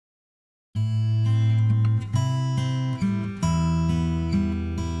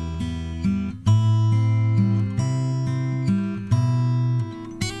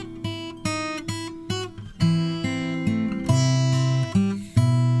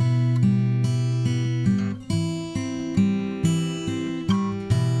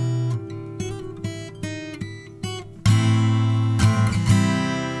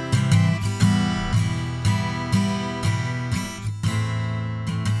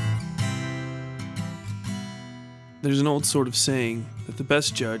There's an old sort of saying that the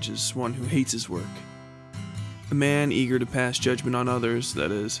best judge is one who hates his work. A man eager to pass judgment on others,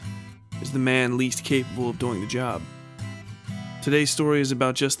 that is the man least capable of doing the job. Today's story is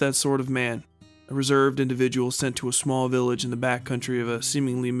about just that sort of man, a reserved individual sent to a small village in the backcountry of a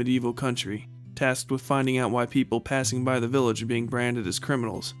seemingly medieval country, tasked with finding out why people passing by the village are being branded as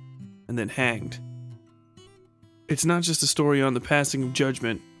criminals, and then hanged. It's not just a story on the passing of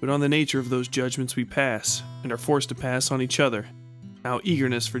judgment, but on the nature of those judgments we pass, and are forced to pass on each other. How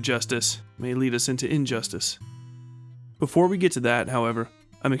eagerness for justice may lead us into injustice. Before we get to that, however,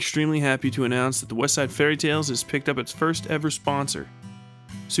 I'm extremely happy to announce that the Westside Fairytales has picked up its first ever sponsor.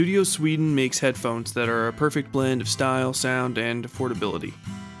 Studio Sweden makes headphones that are a perfect blend of style, sound, and affordability.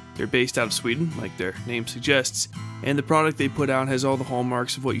 They're based out of Sweden, like their name suggests, and the product they put out has all the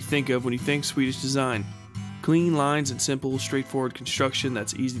hallmarks of what you think of when you think Swedish design. Clean lines and simple, straightforward construction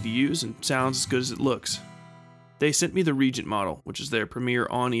that's easy to use and sounds as good as it looks. They sent me the Regent model, which is their premier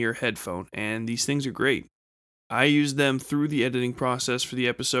on-ear headphone, and these things are great. I used them through the editing process for the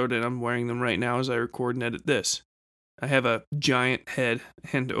episode, and I'm wearing them right now as I record and edit this. I have a giant head,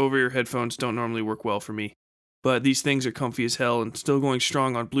 and over-ear headphones don't normally work well for me, but these things are comfy as hell and still going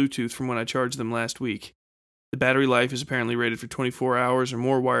strong on Bluetooth from when I charged them last week. The battery life is apparently rated for 24 hours or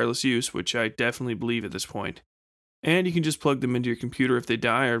more wireless use, which I definitely believe at this point. And you can just plug them into your computer if they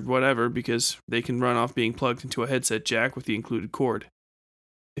die or whatever, because they can run off being plugged into a headset jack with the included cord.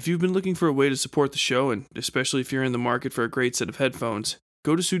 If you've been looking for a way to support the show, and especially if you're in the market for a great set of headphones,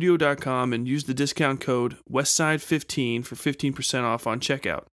 go to studio.com and use the discount code Westside15 for 15% off on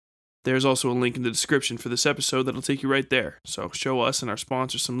checkout. There's also a link in the description for this episode that'll take you right there, so show us and our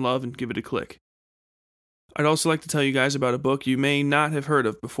sponsor some love and give it a click. I'd also like to tell you guys about a book you may not have heard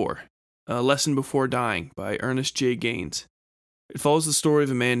of before, A Lesson Before Dying by Ernest J. Gaines. It follows the story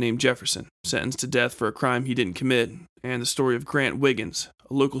of a man named Jefferson, sentenced to death for a crime he didn't commit, and the story of Grant Wiggins,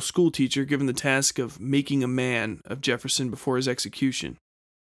 a local school teacher given the task of making a man of Jefferson before his execution.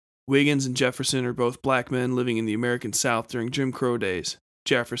 Wiggins and Jefferson are both black men living in the American South during Jim Crow days.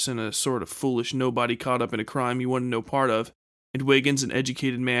 Jefferson, a sort of foolish nobody caught up in a crime he wanted no part of, and Wiggins, an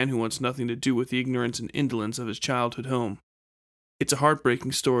educated man who wants nothing to do with the ignorance and indolence of his childhood home. It's a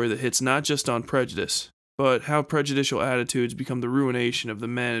heartbreaking story that hits not just on prejudice, but how prejudicial attitudes become the ruination of the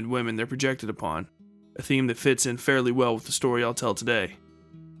men and women they're projected upon, a theme that fits in fairly well with the story I'll tell today.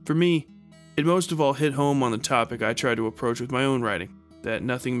 For me, it most of all hit home on the topic I try to approach with my own writing, that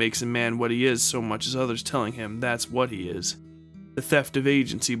nothing makes a man what he is so much as others telling him that's what he is. The theft of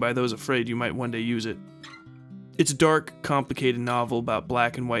agency by those afraid you might one day use it. It's a dark, complicated novel about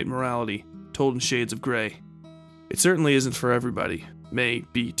black and white morality, told in shades of gray. It certainly isn't for everybody. May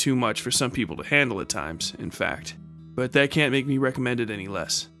be too much for some people to handle at times, in fact. But that can't make me recommend it any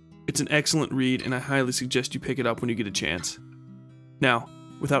less. It's an excellent read, and I highly suggest you pick it up when you get a chance. Now,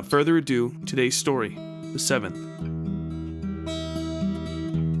 without further ado, today's story, The Seventh.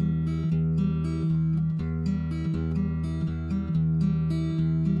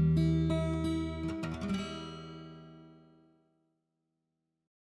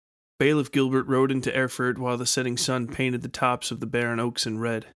 Bailiff Gilbert rode into Erfurt while the setting sun painted the tops of the barren oaks in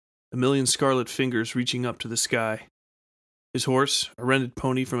red, a million scarlet fingers reaching up to the sky. His horse, a rented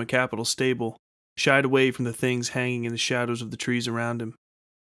pony from a capital stable, shied away from the things hanging in the shadows of the trees around him.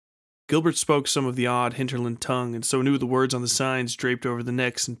 Gilbert spoke some of the odd hinterland tongue, and so knew the words on the signs draped over the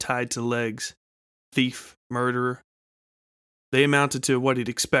necks and tied to the legs. Thief, murderer. They amounted to what he'd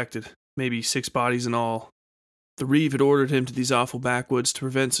expected, maybe 6 bodies in all. The Reeve had ordered him to these awful backwoods to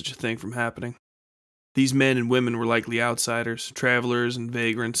prevent such a thing from happening. These men and women were likely outsiders, travelers, and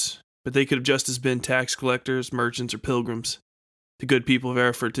vagrants, but they could have just as been tax collectors, merchants, or pilgrims. The good people of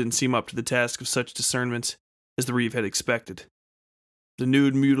Erfurt didn't seem up to the task of such discernments, as the Reeve had expected. The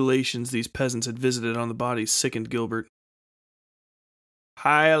nude mutilations these peasants had visited on the bodies sickened Gilbert.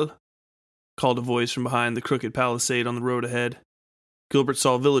 "Heil!" called a voice from behind the crooked palisade on the road ahead. Gilbert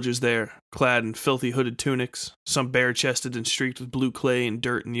saw villagers there, clad in filthy hooded tunics, some bare-chested and streaked with blue clay and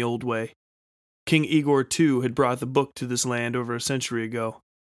dirt in the old way. King Igor, too, had brought the book to this land over a century ago.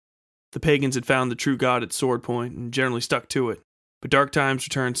 The pagans had found the true God at sword point and generally stuck to it, but dark times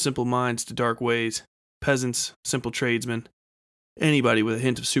returned simple minds to dark ways. Peasants, simple tradesmen, anybody with a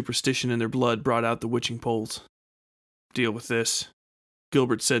hint of superstition in their blood brought out the witching poles. "Deal with this,"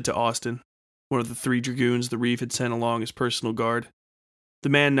 Gilbert said to Austin, one of the 3 dragoons the Reeve had sent along as personal guard. The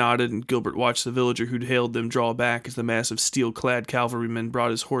man nodded, and Gilbert watched the villager who'd hailed them draw back as the massive steel-clad cavalryman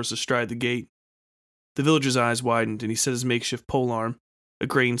brought his horse astride the gate. The villager's eyes widened, and he set his makeshift polearm, a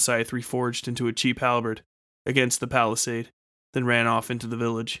grain scythe reforged into a cheap halberd, against the palisade, then ran off into the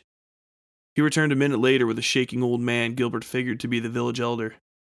village. He returned a minute later with a shaking old man Gilbert figured to be the village elder.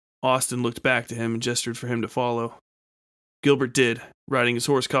 Austin looked back to him and gestured for him to follow. Gilbert did, riding his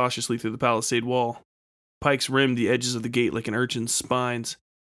horse cautiously through the palisade wall. Pikes rimmed the edges of the gate like an urchin's spines,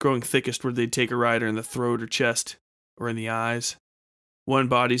 growing thickest where they'd take a rider in the throat or chest, or in the eyes. One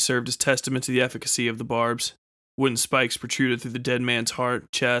body served as testament to the efficacy of the barbs. Wooden spikes protruded through the dead man's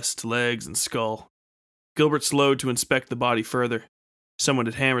heart, chest, legs, and skull. Gilbert slowed to inspect the body further. Someone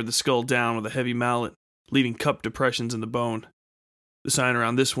had hammered the skull down with a heavy mallet, leaving cup depressions in the bone. The sign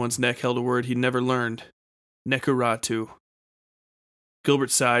around this one's neck held a word he'd never learned: Nekaratu.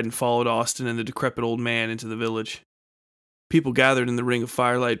 Gilbert sighed and followed Austin and the decrepit old man into the village. People gathered in the ring of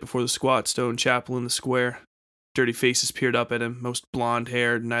firelight before the squat stone chapel in the square. Dirty faces peered up at him, most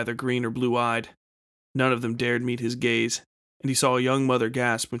blonde-haired, neither green or blue-eyed. None of them dared meet his gaze, and he saw a young mother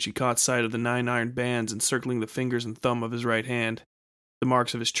gasp when she caught sight of the 9 iron bands encircling the fingers and thumb of his right hand, the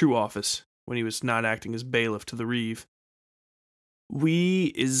marks of his true office when he was not acting as bailiff to the reeve.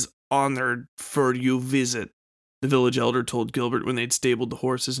 "We is honored for you visit," the village elder told Gilbert when they'd stabled the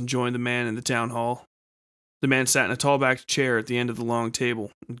horses and joined the man in the town hall. The man sat in a tall-backed chair at the end of the long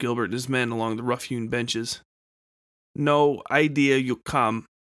table, and Gilbert and his men along the rough-hewn benches. "No idea you come.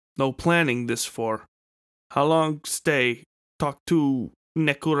 No planning this for. How long stay? Talk to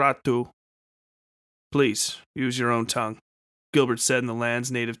Nekuratu." "Please, use your own tongue," Gilbert said in the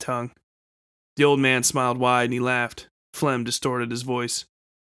land's native tongue. The old man smiled wide and he laughed. Phlegm distorted his voice.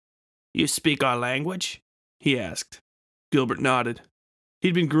 "You speak our language?" he asked. Gilbert nodded.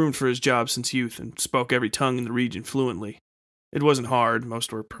 He'd been groomed for his job since youth and spoke every tongue in the region fluently. It wasn't hard,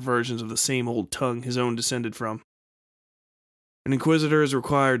 most were perversions of the same old tongue his own descended from. "An inquisitor is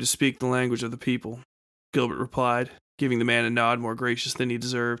required to speak the language of the people," Gilbert replied, giving the man a nod more gracious than he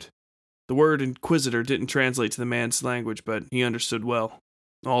deserved. The word inquisitor didn't translate to the man's language, but he understood well.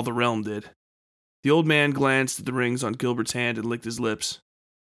 All the realm did. The old man glanced at the rings on Gilbert's hand and licked his lips.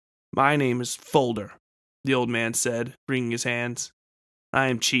 "My name is Folder," the old man said, wringing his hands. "I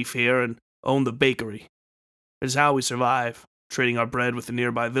am chief here and own the bakery. It is how we survive, trading our bread with the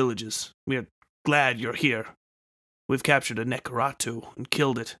nearby villages. We are glad you're here. We've captured a Nekaratu and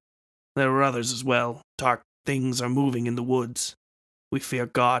killed it. There were others as well. Dark things are moving in the woods. We fear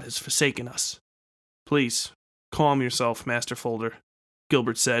God has forsaken us." "Please, calm yourself, Master Folder,"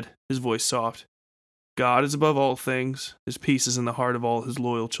 Gilbert said, his voice soft. "God is above all things. His peace is in the heart of all his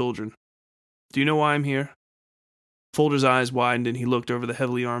loyal children. Do you know why I'm here?" Folder's eyes widened and he looked over the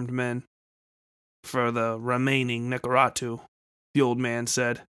heavily armed men. "For the remaining Nekaratu," the old man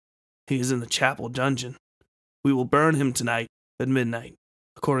said. "He is in the chapel dungeon. We will burn him tonight at midnight,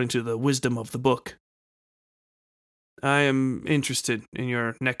 according to the wisdom of the book." "I am interested in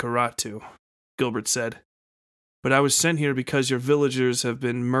your Nekaratu," Gilbert said. "But I was sent here because your villagers have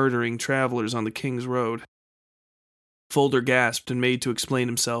been murdering travelers on the King's Road." Folder gasped and made to explain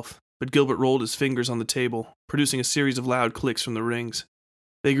himself, but Gilbert rolled his fingers on the table, producing a series of loud clicks from the rings.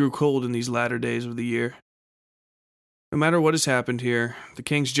 They grew cold in these latter days of the year. "No matter what has happened here, the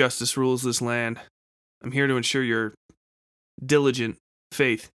King's justice rules this land. I'm here to ensure your diligent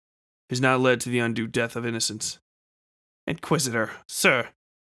faith has not led to the undue death of innocents." "Inquisitor, sir,"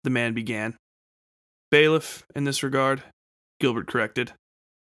 the man began. "Bailiff, in this regard," Gilbert corrected.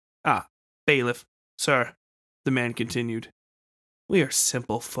 "Ah, bailiff, sir," the man continued. "We are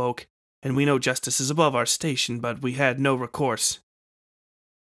simple folk, and we know justice is above our station, but we had no recourse."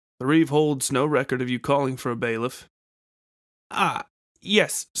 "The reeve holds no record of you calling for a bailiff." "Ah,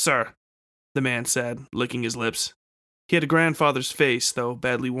 yes, sir," the man said, licking his lips. He had a grandfather's face, though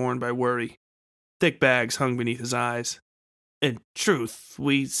badly worn by worry. Thick bags hung beneath his eyes. "In truth,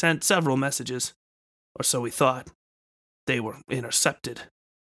 we sent several messages, or so we thought. They were intercepted."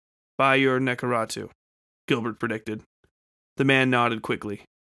 "By your Nekaratu," Gilbert predicted. The man nodded quickly.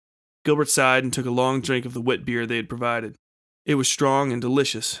 Gilbert sighed and took a long drink of the wet beer they had provided. It was strong and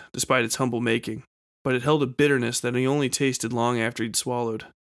delicious, despite its humble making, but it held a bitterness that he only tasted long after he'd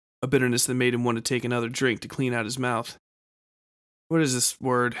swallowed. A bitterness that made him want to take another drink to clean out his mouth. "What is this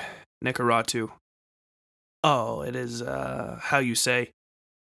word, Nekaratu?" "Oh, it is, how you say,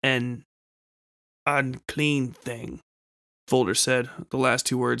 an unclean thing," Folder said, the last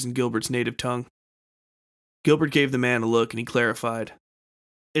 2 words in Gilbert's native tongue. Gilbert gave the man a look and he clarified.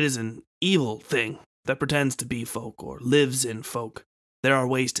 "It is an evil thing that pretends to be folk or lives in folk. There are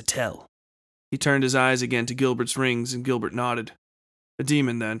ways to tell." He turned his eyes again to Gilbert's rings and Gilbert nodded. "A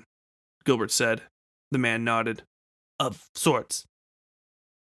demon, then," Gilbert said. The man nodded. "Of sorts."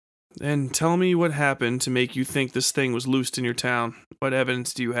 "Then tell me what happened to make you think this thing was loosed in your town. What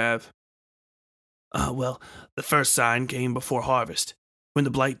evidence do you have?" Well, the first sign came before harvest. when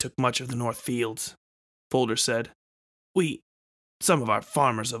the blight took much of the north fields, Folder said. Some of our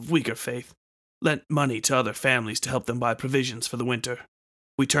farmers of weaker faith, lent money to other families to help them buy provisions for the winter.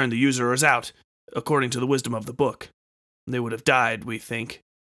 We turned the usurers out, according to the wisdom of the book. They would have died, we think,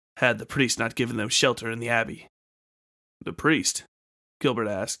 had the priest not given them shelter in the abbey. The priest? Gilbert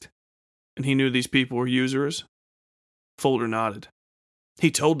asked. And he knew these people were usurers? Folder nodded.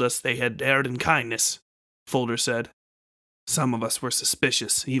 He told us they had erred in kindness, Folder said. Some of us were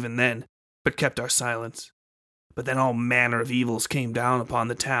suspicious, even then, but kept our silence. But then all manner of evils came down upon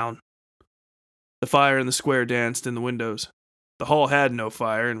the town. The fire in the square danced in the windows. The hall had no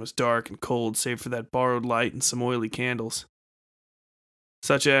fire and was dark and cold save for that borrowed light and some oily candles.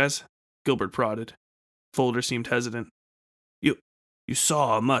 Such as? Gilbert prodded. Folder seemed hesitant. You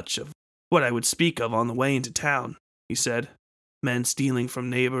saw much of what I would speak of on the way into town, he said. Men stealing from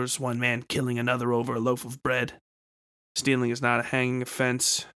neighbors, one man killing another over a loaf of bread. Stealing is not a hanging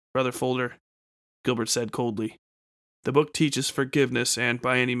offense, Brother Folder, Gilbert said coldly. The book teaches forgiveness, and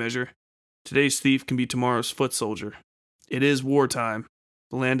by any measure, today's thief can be tomorrow's foot soldier. It is wartime.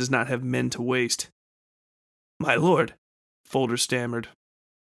 The land does not have men to waste. My lord, Folder stammered.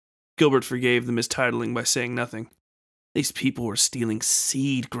 Gilbert forgave the mistitling by saying nothing. These people were stealing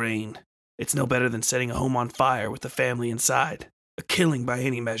seed grain. It's no better than setting a home on fire with the family inside. A killing by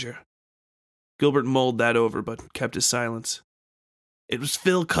any measure. Gilbert mulled that over, but kept his silence. It was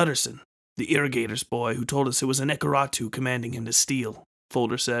Phil Cutterson, the irrigator's boy, who told us it was a Nekaratu commanding him to steal,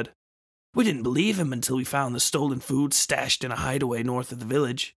 Folder said. We didn't believe him until we found the stolen food stashed in a hideaway north of the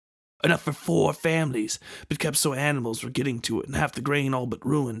village. Enough for 4 families, but kept so animals were getting to it and half the grain all but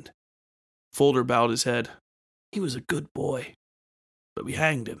ruined. Folder bowed his head. He was a good boy, but we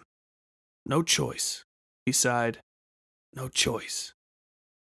hanged him. No choice, he sighed. No choice.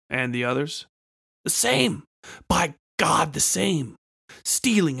 And the others? The same! By God, the same!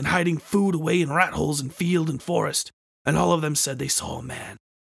 Stealing and hiding food away in rat holes in field and forest, and all of them said they saw a man,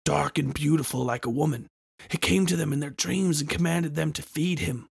 dark and beautiful like a woman. He came to them in their dreams and commanded them to feed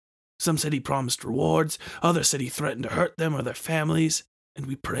him. Some said he promised rewards, others said he threatened to hurt them or their families, and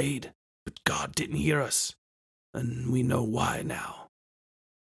we prayed, but God didn't hear us. And we know why now.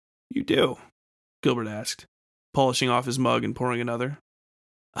 You do? Gilbert asked, polishing off his mug and pouring another.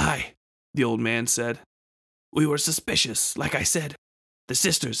 Aye, the old man said. We were suspicious, like I said. The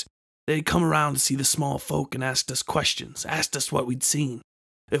sisters, they'd come around to see the small folk and asked us questions, asked us what we'd seen.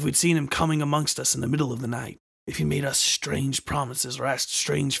 If we'd seen him coming amongst us in the middle of the night, if he made us strange promises or asked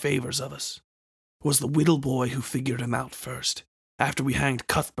strange favors of us. It was the Whittle boy who figured him out first, after we hanged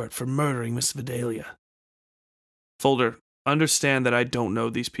Cuthbert for murdering Miss Vidalia. Folder, understand that I don't know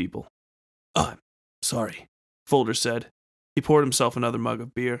these people. Oh, I'm sorry, Folder said. He poured himself another mug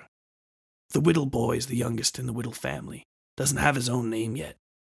of beer. The Whittle boy is the youngest in the Whittle family. Doesn't have his own name yet.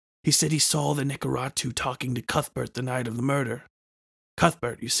 He said he saw the Nekaratu talking to Cuthbert the night of the murder.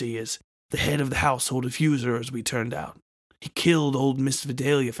 Cuthbert, you see, is the head of the household of usurers we turned out. He killed old Miss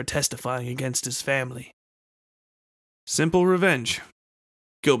Vidalia for testifying against his family. Simple revenge,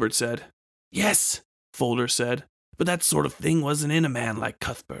 Gilbert said. Yes, Folder said, but that sort of thing wasn't in a man like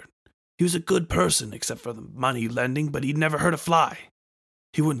Cuthbert. He was a good person, except for the money lending, but he'd never hurt a fly.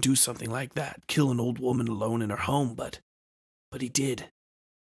 He wouldn't do something like that, kill an old woman alone in her home, but he did.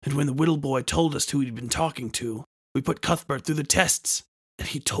 And when the Whittle boy told us who he'd been talking to, we put Cuthbert through the tests, and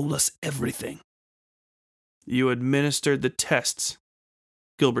he told us everything. You administered the tests,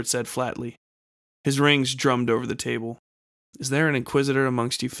 Gilbert said flatly. His rings drummed over the table. Is there an inquisitor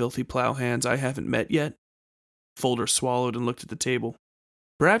amongst you filthy plowhands I haven't met yet? Folder swallowed and looked at the table.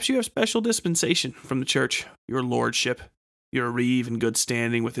 Perhaps you have special dispensation from the church, your lordship. You're a reeve in good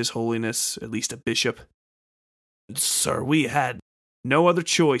standing with his holiness, at least a bishop. Sir, we had no other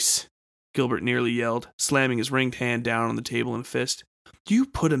choice, Gilbert nearly yelled, slamming his ringed hand down on the table in a fist. You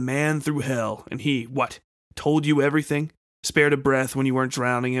put a man through hell, and he, what, told you everything? Spared a breath when you weren't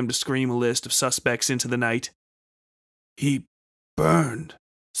drowning him to scream a list of suspects into the night? He burned,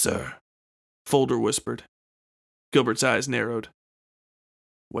 sir, Folder whispered. Gilbert's eyes narrowed.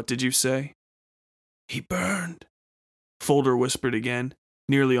 What did you say? He burned, Folder whispered again,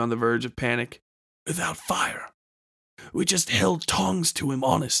 nearly on the verge of panic. Without fire. We just held tongs to him,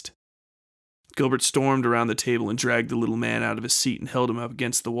 honest. Gilbert stormed around the table and dragged the little man out of his seat and held him up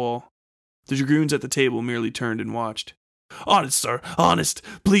against the wall. The dragoons at the table merely turned and watched. Honest, sir, honest,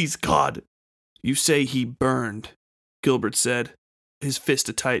 please, God. You say he burned, Gilbert said, his fist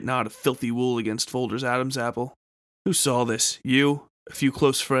a tight knot of filthy wool against Folder's Adam's apple. Who saw this? You? A few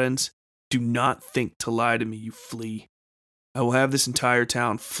close friends? Do not think to lie to me, you flea. I will have this entire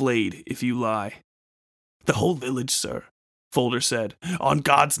town flayed if you lie. The whole village, sir. Folder said. "On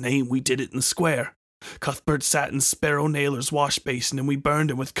God's name, we did it in the square. Cuthbert sat in Sparrow Naylor's wash basin and we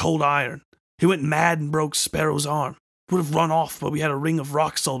burned him with cold iron. He went mad and broke Sparrow's arm. Would have run off, but we had a ring of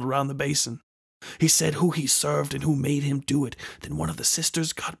rock salt around the basin. He said who he served and who made him do it. Then one of the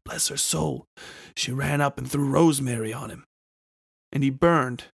sisters, God bless her soul, she ran up and threw rosemary on him. And he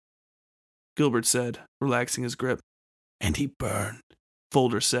burned," Gilbert said, relaxing his grip. "And he burned,"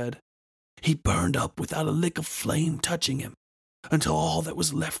 Folder said. "He burned up without a lick of flame touching him, until all that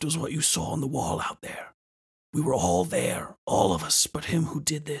was left was what you saw on the wall out there. We were all there, all of us, but him who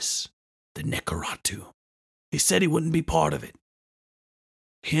did this, the Nekaratu. He said he wouldn't be part of it."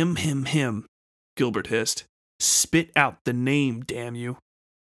 Him, Gilbert hissed. "Spit out the name, damn you."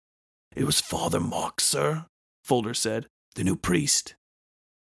 "It was Father Mark, sir," Folder said, "the new priest."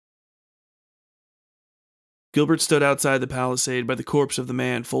 Gilbert stood outside the palisade by the corpse of the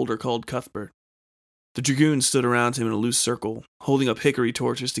man Folder called Cuthbert. The dragoons stood around him in a loose circle, holding up hickory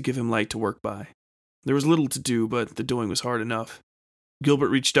torches to give him light to work by. There was little to do, but the doing was hard enough. Gilbert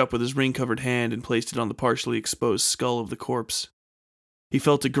reached up with his ring-covered hand and placed it on the partially exposed skull of the corpse. He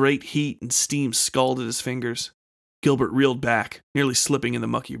felt a great heat and steam scalded his fingers. Gilbert reeled back, nearly slipping in the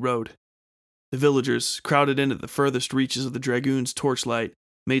mucky road. The villagers, crowded in at the furthest reaches of the dragoons' torchlight,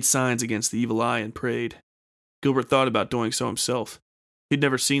 made signs against the evil eye and prayed. Gilbert thought about doing so himself. He'd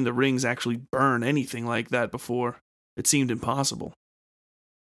never seen the rings actually burn anything like that before. It seemed impossible.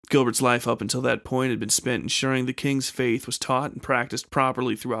 Gilbert's life up until that point had been spent ensuring the king's faith was taught and practiced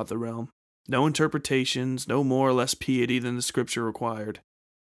properly throughout the realm. No interpretations, no more or less piety than the scripture required.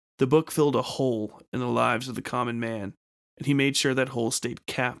 The book filled a hole in the lives of the common man, and he made sure that hole stayed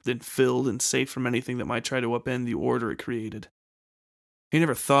capped and filled and safe from anything that might try to upend the order it created. He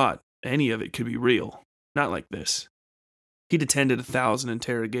never thought any of it could be real. Not like this. He'd attended 1,000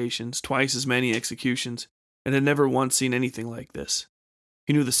 interrogations, twice as many executions, and had never once seen anything like this.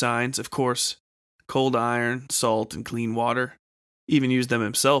 He knew the signs, of course. Cold iron, salt, and clean water. Even used them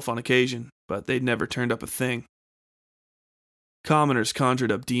himself on occasion, but they'd never turned up a thing. Commoners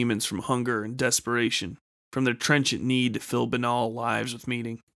conjured up demons from hunger and desperation, from their trenchant need to fill banal lives with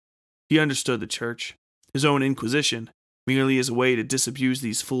meaning. He understood the church, his own inquisition, merely as a way to disabuse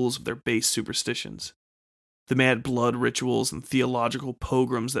these fools of their base superstitions. The mad blood rituals and theological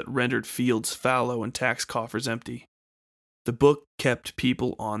pogroms that rendered fields fallow and tax coffers empty. The book kept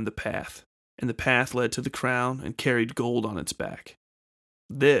people on the path, and the path led to the crown and carried gold on its back.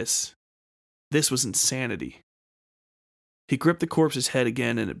 This was insanity. He gripped the corpse's head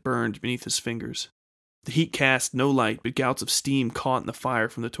again and it burned beneath his fingers. The heat cast no light, but gouts of steam caught in the fire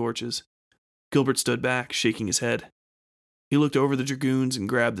from the torches. Gilbert stood back, shaking his head. He looked over the dragoons and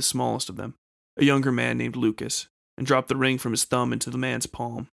grabbed the smallest of them, a younger man named Lucas, and dropped the ring from his thumb into the man's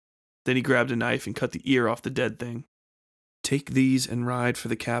palm. Then he grabbed a knife and cut the ear off the dead thing. "Take these and ride for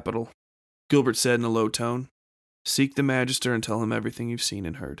the capital," Gilbert said in a low tone. "Seek the Magister and tell him everything you've seen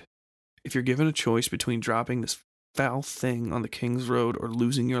and heard. If you're given a choice between dropping this foul thing on the King's Road or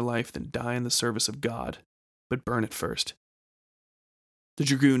losing your life, then die in the service of God, but burn it first." The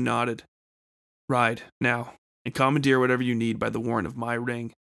dragoon nodded. "Ride, now, and commandeer whatever you need by the warrant of my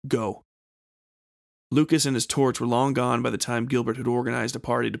ring. Go." Lucas and his torch were long gone by the time Gilbert had organized a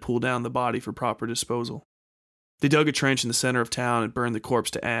party to pull down the body for proper disposal. They dug a trench in the center of town and burned the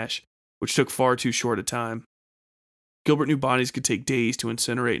corpse to ash, which took far too short a time. Gilbert knew bodies could take days to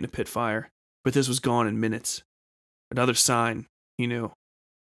incinerate in a pit fire, but this was gone in minutes. Another sign, he knew.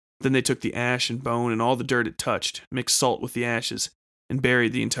 Then they took the ash and bone and all the dirt it touched, mixed salt with the ashes, and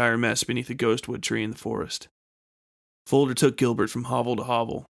buried the entire mess beneath a ghostwood tree in the forest. Folder took Gilbert from hovel to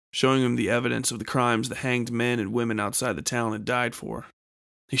hovel, showing him the evidence of the crimes the hanged men and women outside the town had died for.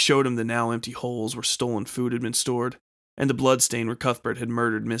 He showed him the now empty holes where stolen food had been stored, and the bloodstain where Cuthbert had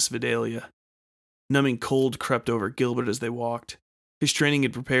murdered Miss Vidalia. Numbing cold crept over Gilbert as they walked. His training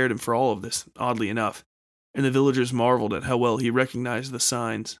had prepared him for all of this, oddly enough, and the villagers marveled at how well he recognized the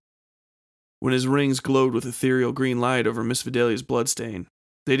signs. When his rings glowed with ethereal green light over Miss Vidalia's bloodstain,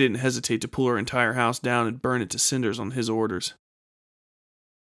 they didn't hesitate to pull her entire house down and burn it to cinders on his orders.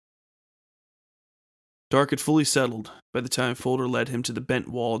 Dark had fully settled by the time Folder led him to the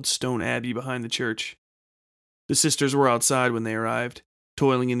bent-walled stone abbey behind the church. The sisters were outside when they arrived,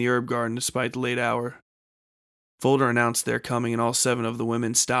 toiling in the herb garden despite the late hour. Folder announced their coming, and all 7 of the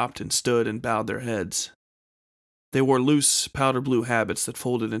women stopped and stood and bowed their heads. They wore loose, powder-blue habits that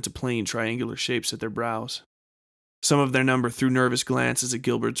folded into plain triangular shapes at their brows. Some of their number threw nervous glances at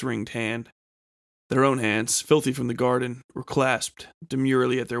Gilbert's ringed hand. Their own hands, filthy from the garden, were clasped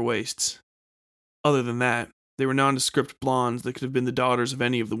demurely at their waists. Other than that, they were nondescript blondes that could have been the daughters of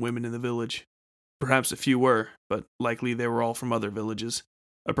any of the women in the village. Perhaps a few were, but likely they were all from other villages,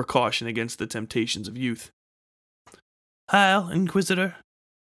 a precaution against the temptations of youth. "Hail, Inquisitor,"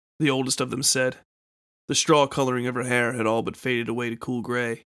 the oldest of them said. The straw coloring of her hair had all but faded away to cool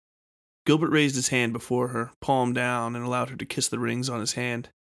gray. Gilbert raised his hand before her, palm down, and allowed her to kiss the rings on his hand.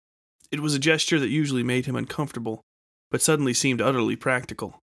 It was a gesture that usually made him uncomfortable, but suddenly seemed utterly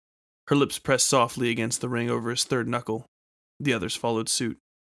practical. Her lips pressed softly against the ring over his third knuckle. The others followed suit.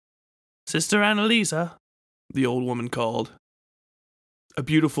 "Sister Annalisa," the old woman called. A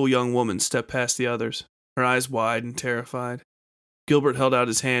beautiful young woman stepped past the others, her eyes wide and terrified. Gilbert held out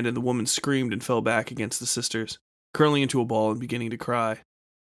his hand and the woman screamed and fell back against the sisters, curling into a ball and beginning to cry.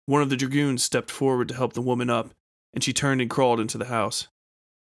 One of the dragoons stepped forward to help the woman up, and she turned and crawled into the house.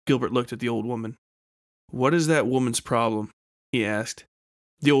 Gilbert looked at the old woman. "What is that woman's problem?" he asked.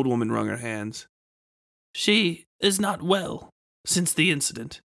 The old woman wrung her hands. "She is not well since the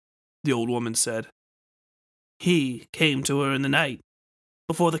incident," the old woman said. "He came to her in the night,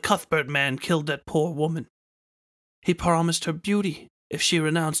 before the Cuthbert man killed that poor woman. He promised her beauty if she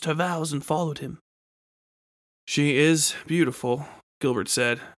renounced her vows and followed him." "She is beautiful," Gilbert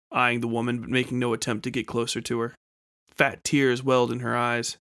said, eyeing the woman but making no attempt to get closer to her. Fat tears welled in her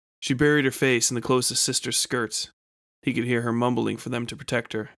eyes. She buried her face in the closest sister's skirts. He could hear her mumbling for them to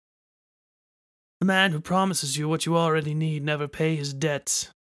protect her. "The man who promises you what you already need never pay his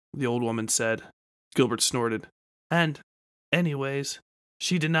debts," the old woman said. Gilbert snorted. "And, anyways,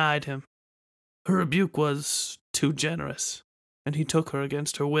 she denied him. Her rebuke was too generous, and he took her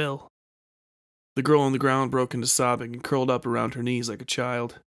against her will." The girl on the ground broke into sobbing and curled up around her knees like a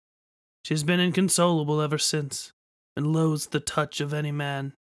child. "She's been inconsolable ever since, and loathes the touch of any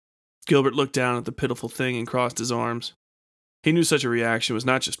man." Gilbert looked down at the pitiful thing and crossed his arms. He knew such a reaction was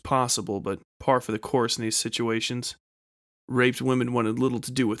not just possible, but par for the course in these situations. Raped women wanted little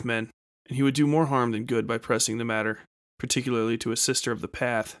to do with men, and he would do more harm than good by pressing the matter, particularly to a sister of the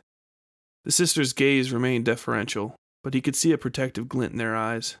path. The sister's gaze remained deferential, but he could see a protective glint in their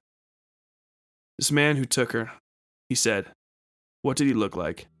eyes. "This man who took her," he said, "what did he look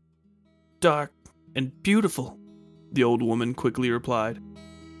like?" "Dark and beautiful," the old woman quickly replied,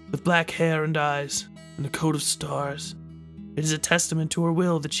 "with black hair and eyes, and a coat of stars. It is a testament to her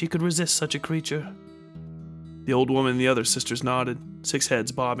will that she could resist such a creature." The old woman and the other sisters nodded, 6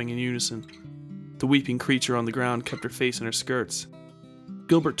 heads bobbing in unison. The weeping creature on the ground kept her face in her skirts.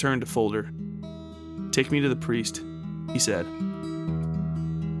 Gilbert turned to Folder. "Take me to the priest," he said.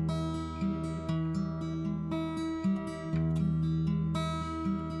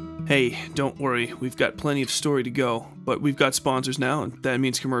 Hey, don't worry, we've got plenty of story to go, but we've got sponsors now, and that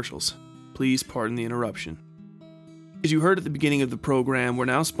means commercials. Please pardon the interruption. As you heard at the beginning of the program, we're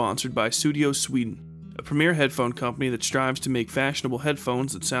now sponsored by Studio Sweden, a premier headphone company that strives to make fashionable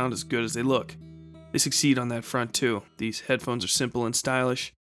headphones that sound as good as they look. They succeed on that front too. These headphones are simple and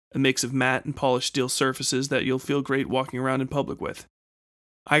stylish, a mix of matte and polished steel surfaces that you'll feel great walking around in public with.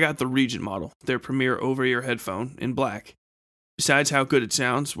 I got the Regent model, their premier over-ear headphone, in black. Besides how good it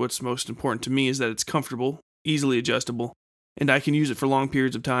sounds, what's most important to me is that it's comfortable, easily adjustable, and I can use it for long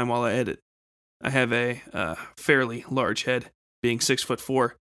periods of time while I edit. I have a fairly large head, being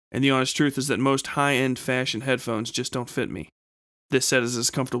 6'4", and the honest truth is that most high-end fashion headphones just don't fit me. This set is as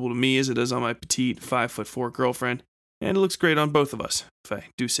comfortable to me as it is on my petite 5'4" girlfriend, and it looks great on both of us, if I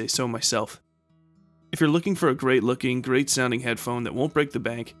do say so myself. If you're looking for a great-looking, great-sounding headphone that won't break the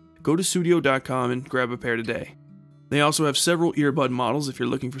bank, go to studio.com and grab a pair today. They also have several earbud models if you're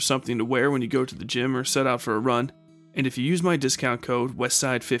looking for something to wear when you go to the gym or set out for a run, and if you use my discount code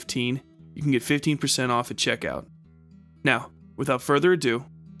Westside15, you can get 15% off at checkout. Now, without further ado,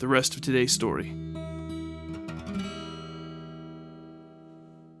 the rest of today's story.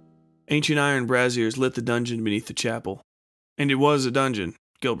 Ancient iron braziers lit the dungeon beneath the chapel. And it was a dungeon,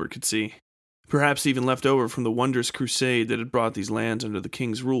 Gilbert could see. Perhaps even left over from the wondrous crusade that had brought these lands under the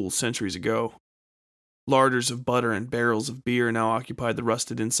king's rule centuries ago. Larders of butter and barrels of beer now occupied the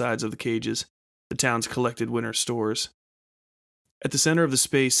rusted insides of the cages, the town's collected winter stores. At the center of the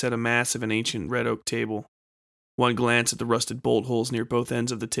space sat a massive and ancient red oak table. One glance at the rusted bolt holes near both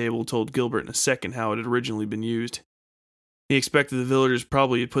ends of the table told Gilbert in a second how it had originally been used. He expected the villagers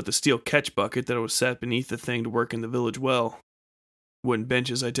probably had put the steel catch bucket that was set beneath the thing to work in the village well. Wooden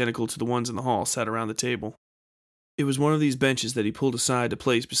benches identical to the ones in the hall sat around the table. It was one of these benches that he pulled aside to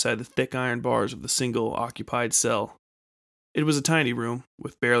place beside the thick iron bars of the single, occupied cell. It was a tiny room,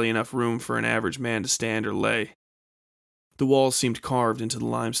 with barely enough room for an average man to stand or lay. The walls seemed carved into the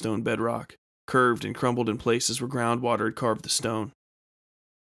limestone bedrock, curved and crumbled in places where groundwater had carved the stone.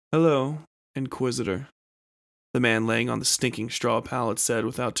 "Hello, Inquisitor," the man laying on the stinking straw pallet said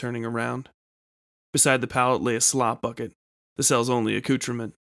without turning around. Beside the pallet lay a slop bucket, the cell's only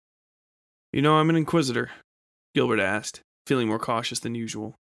accoutrement. "You know I'm an inquisitor?" Gilbert asked, feeling more cautious than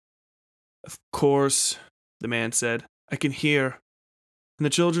usual. "Of course," the man said. "I can hear. And the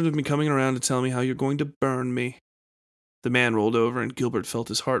children have been coming around to tell me how you're going to burn me." The man rolled over and Gilbert felt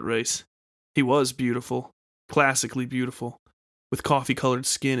his heart race. He was beautiful, classically beautiful, with coffee-colored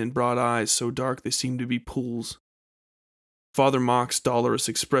skin and broad eyes so dark they seemed to be pools. Father Mock's dolorous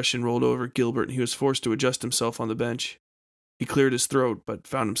expression rolled over Gilbert and he was forced to adjust himself on the bench. He cleared his throat but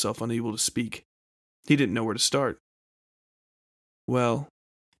found himself unable to speak. He didn't know where to start. "Well?"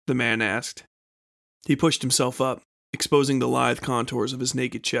 the man asked. He pushed himself up, exposing the lithe contours of his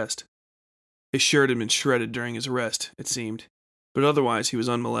naked chest. His shirt had been shredded during his arrest, it seemed, but otherwise he was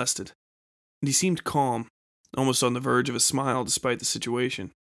unmolested. And he seemed calm, almost on the verge of a smile despite the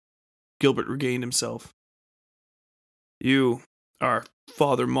situation. Gilbert regained himself. "You are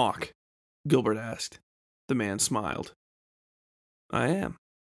Father Mock?" Gilbert asked. The man smiled. "I am."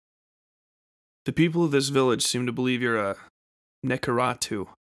 "The people of this village seem to believe you're a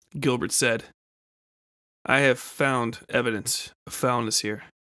Nekaratu," Gilbert said. "I have found evidence of foulness here.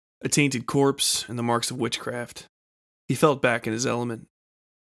 A tainted corpse and the marks of witchcraft." He felt back in his element.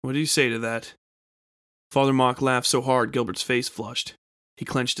 "What do you say to that?" Father Mock laughed so hard Gilbert's face flushed. He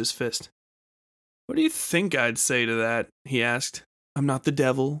clenched his fist. "What do you think I'd say to that?" he asked. "I'm not the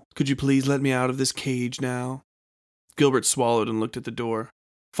devil. Could you please let me out of this cage now?" Gilbert swallowed and looked at the door.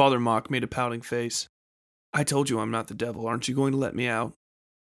 Father Mock made a pouting face. "I told you I'm not the devil. Aren't you going to let me out?"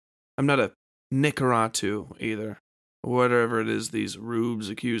 "I'm not a Nicaratu, either, or whatever it is these rubes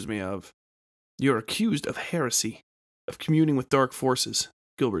accuse me of." "You're accused of heresy, of communing with dark forces,"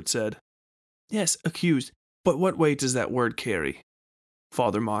 Gilbert said. "Yes, accused, but what weight does that word carry?"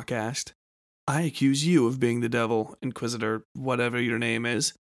 Father Mock asked. "I accuse you of being the devil, Inquisitor, whatever your name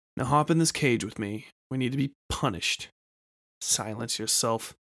is. Now hop in this cage with me. We need to be punished." "Silence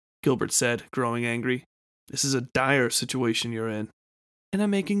yourself," Gilbert said, growing angry. "This is a dire situation you're in." "And I'm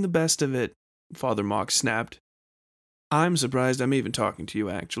making the best of it," Father Mock snapped. "I'm surprised I'm even talking to you,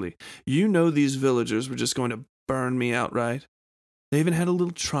 actually. You know these villagers were just going to burn me outright. They even had a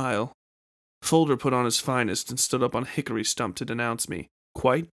little trial. Folder put on his finest and stood up on a hickory stump to denounce me.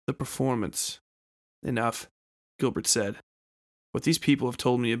 Quite the performance." "Enough," Gilbert said. "What these people have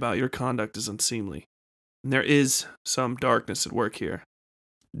told me about your conduct is unseemly. And there is some darkness at work here."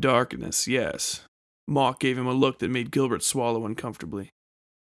 "Darkness, yes." Mock gave him a look that made Gilbert swallow uncomfortably.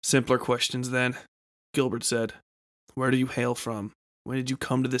 "Simpler questions, then," Gilbert said. "Where do you hail from? When did you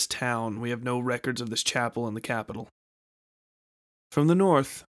come to this town? We have no records of this chapel in the capital." "From the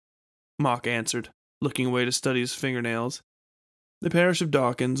north," Mock answered, looking away to study his fingernails. "The parish of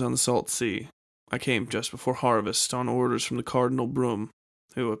Dawkins on the Salt Sea. I came just before harvest on orders from the Cardinal Broom,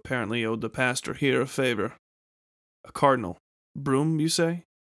 who apparently owed the pastor here a favor." "A cardinal? Broom, you say?"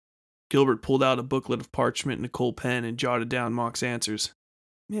 Gilbert pulled out a booklet of parchment and a coal pen and jotted down Mock's answers.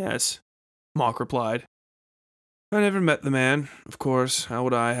 "Yes," Mock replied. "I never met the man, of course. How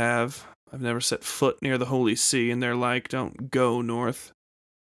would I have? I've never set foot near the Holy See, and their like don't go north."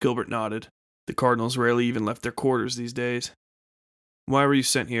 Gilbert nodded. The cardinals rarely even left their quarters these days. "Why were you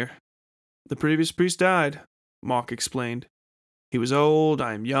sent here?" "The previous priest died," Mock explained. "He was old,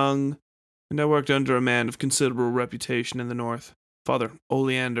 I am young, and I worked under a man of considerable reputation in the north, Father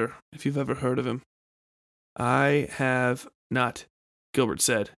Oleander, if you've ever heard of him." "I have not," Gilbert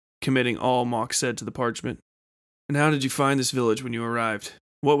said, committing all Mock said to the parchment. "And how did you find this village when you arrived?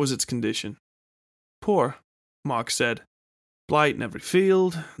 What was its condition?" "Poor," Mock said. "Blight in every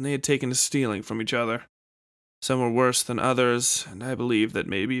field, and they had taken to stealing from each other. Some were worse than others, and I believe that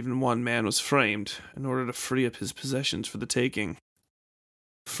maybe even one man was framed in order to free up his possessions for the taking."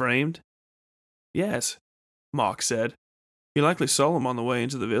 "Framed?" "Yes," Mock said. "You likely saw him on the way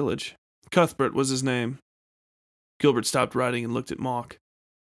into the village. Cuthbert was his name." Gilbert stopped writing and looked at Mock.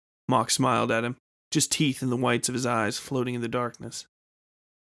 Mock smiled at him, just teeth and the whites of his eyes floating in the darkness.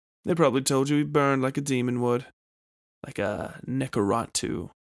 "They probably told you he burned like a demon would. Like a Nekaratu."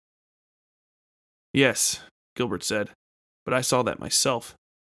 "Yes," Gilbert said, "but I saw that myself.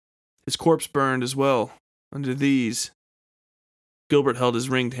 His corpse burned as well, under these." Gilbert held his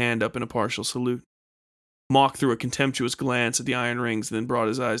ringed hand up in a partial salute. Mock threw a contemptuous glance at the iron rings and then brought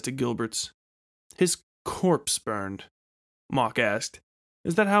his eyes to Gilbert's. "His corpse burned?" Mock asked.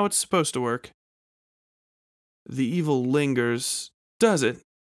 "Is that how it's supposed to work?" "The evil lingers. Does it?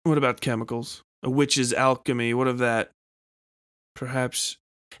 What about chemicals? A witch's alchemy, what of that?" "Perhaps.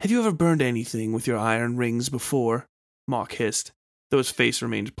 Have you ever burned anything with your iron rings before?" Mock hissed, though his face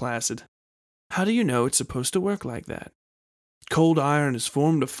remained placid. "How do you know it's supposed to work like that?" Cold iron is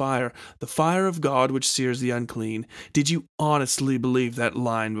formed of fire, the fire of God which sears the unclean. Did you honestly believe that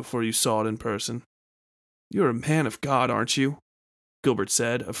line before you saw it in person? You're a man of God, aren't you? Gilbert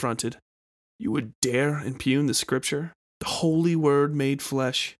said, affronted. You would dare impugn the scripture, the holy word made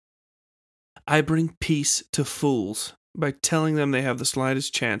flesh? I bring peace to fools by telling them they have the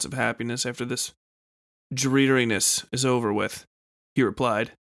slightest chance of happiness after this dreariness is over with, he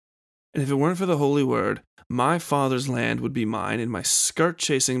replied. And if it weren't for the holy word, my father's land would be mine, and my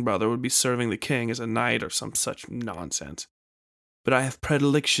skirt-chasing brother would be serving the king as a knight or some such nonsense. But I have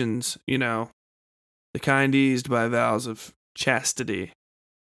predilections, you know, the kind eased by vows of chastity.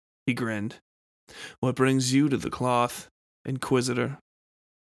 He grinned. What brings you to the cloth, Inquisitor?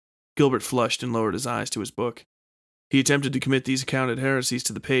 Gilbert flushed and lowered his eyes to his book. He attempted to commit these accounted heresies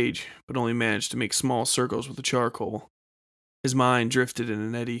to the page, but only managed to make small circles with the charcoal. His mind drifted in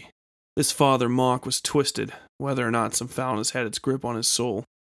an eddy. This Father Mock was twisted, whether or not some foulness had its grip on his soul.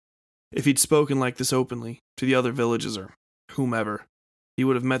 If he'd spoken like this openly, to the other villages or whomever, he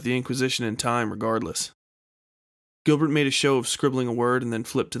would have met the Inquisition in time regardless. Gilbert made a show of scribbling a word and then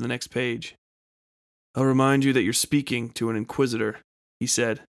flipped to the next page. I'll remind you that you're speaking to an Inquisitor, he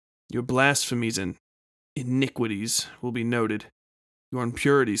said. Your blasphemies and iniquities will be noted, your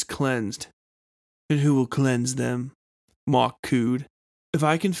impurities cleansed. And who will cleanse them? Mock cooed. If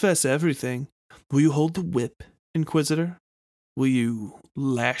I confess everything, will you hold the whip, Inquisitor? Will you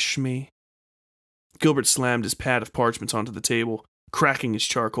lash me? Gilbert slammed his pad of parchments onto the table, cracking his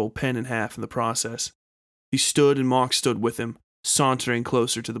charcoal pen in half in the process. He stood and Mock stood with him, sauntering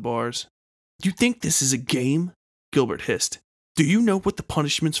closer to the bars. You think this is a game? Gilbert hissed. Do you know what the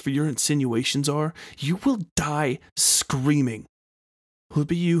punishments for your insinuations are? You will die screaming. Will it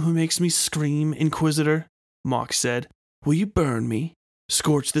be you who makes me scream, Inquisitor? Mock said. Will you burn me?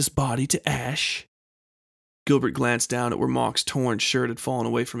 Scorch this body to ash? Gilbert glanced down at where Mock's torn shirt had fallen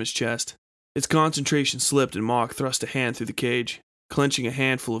away from his chest. Its concentration slipped and Mock thrust a hand through the cage, clenching a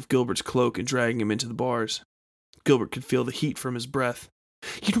handful of Gilbert's cloak and dragging him into the bars. Gilbert could feel the heat from his breath.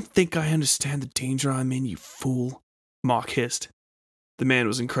 You don't think I understand the danger I'm in, you fool? Mock hissed. The man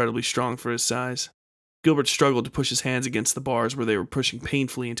was incredibly strong for his size. Gilbert struggled to push his hands against the bars where they were pushing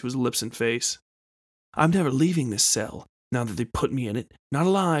painfully into his lips and face. I'm never leaving this cell, now that they put me in it, not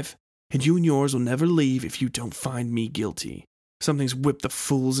alive, and you and yours will never leave if you don't find me guilty. Something's whipped the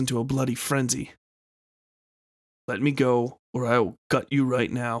fools into a bloody frenzy. Let me go, or I will gut you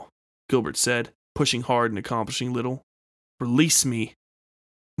right now, Gilbert said, pushing hard and accomplishing little. Release me.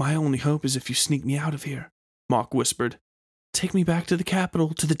 My only hope is if you sneak me out of here, Mock whispered. Take me back to the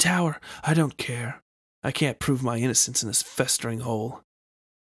capital, to the tower. I don't care. I can't prove my innocence in this festering hole.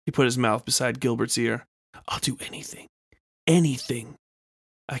 He put his mouth beside Gilbert's ear. I'll do anything. Anything.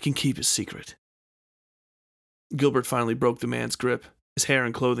 I can keep his secret. Gilbert finally broke the man's grip. His hair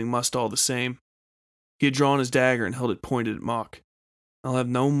and clothing mussed all the same. He had drawn his dagger and held it pointed at Mock. I'll have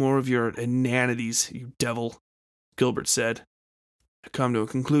no more of your inanities, you devil, Gilbert said. Come to a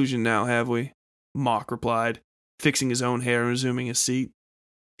conclusion now, have we? Mock replied, fixing his own hair and resuming his seat.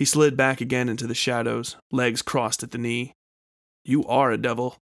 He slid back again into the shadows, legs crossed at the knee. You are a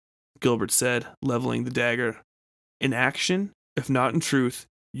devil, Gilbert said, leveling the dagger. In action, if not in truth,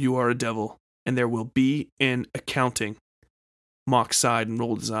 you are a devil, and there will be an accounting. Mock sighed and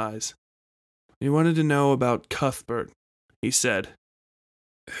rolled his eyes. You wanted to know about Cuthbert, he said.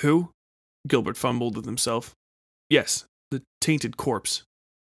 Who? Gilbert fumbled with himself. Yes, the tainted corpse.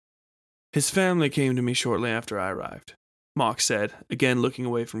 His family came to me shortly after I arrived, Mock said, again looking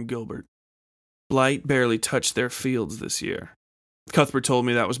away from Gilbert. Blight barely touched their fields this year. Cuthbert told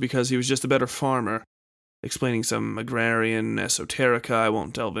me that was because he was just a better farmer, explaining some agrarian esoterica I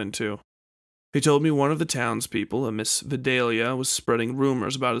won't delve into. He told me one of the townspeople, a Miss Vidalia, was spreading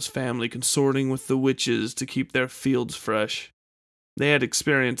rumors about his family consorting with the witches to keep their fields fresh. They had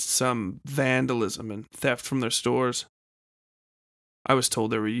experienced some vandalism and theft from their stores. I was told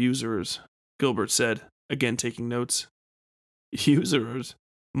they were usurers, Gilbert said, again taking notes. Usurers?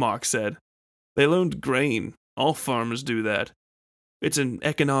 Mock said. They loaned grain. All farmers do that. It's an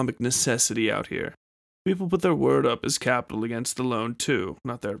economic necessity out here. People put their word up as capital against the loan, too,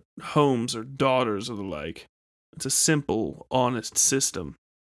 not their homes or daughters or the like. It's a simple, honest system.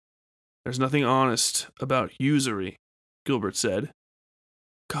 There's nothing honest about usury, Gilbert said.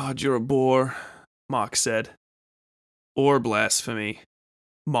 God, you're a bore, Mock said. Or blasphemy.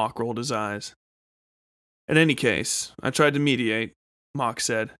 Mock rolled his eyes. In any case, I tried to mediate, Mock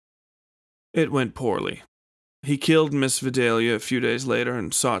said. It went poorly. He killed Miss Vidalia a few days later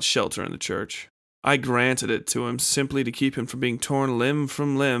and sought shelter in the church. I granted it to him simply to keep him from being torn limb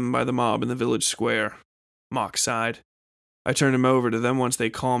from limb by the mob in the village square. Mock sighed. I turned him over to them once they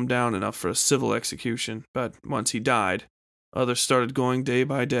calmed down enough for a civil execution, but once he died, others started going day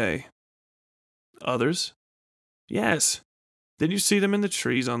by day. Others? Yes. Did you see them in the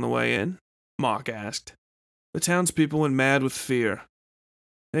trees on the way in? Mock asked. The townspeople went mad with fear.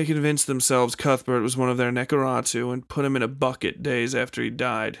 They convinced themselves Cuthbert was one of their Nekaratu and put him in a bucket days after he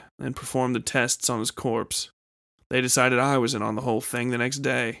died and performed the tests on his corpse. They decided I was in on the whole thing the next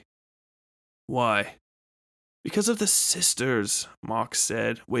day. Why? Because of the sisters, Mock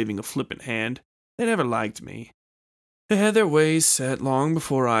said, waving a flippant hand. They never liked me. They had their ways set long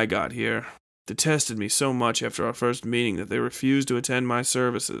before I got here. Detested me so much after our first meeting that they refused to attend my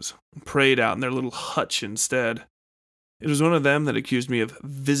services, and prayed out in their little hutch instead. It was one of them that accused me of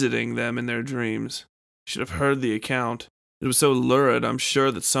visiting them in their dreams. You should have heard the account. It was so lurid, I'm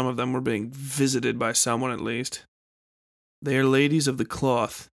sure that some of them were being visited by someone at least. They are ladies of the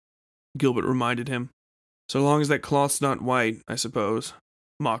cloth, Gilbert reminded him. So long as that cloth's not white, I suppose,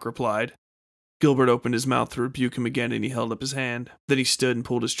 Mock replied. Gilbert opened his mouth to rebuke him again, and he held up his hand. Then he stood and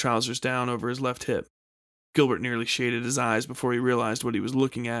pulled his trousers down over his left hip. Gilbert nearly shaded his eyes before he realized what he was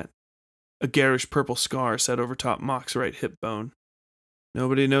looking at. A garish purple scar sat over top Mock's right hip bone.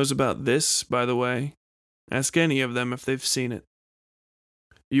 Nobody knows about this, by the way. Ask any of them if they've seen it.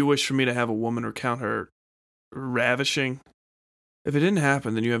 You wish for me to have a woman recount her ravishing? If it didn't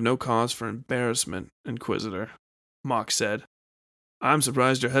happen, then you have no cause for embarrassment, Inquisitor, Mock said. I'm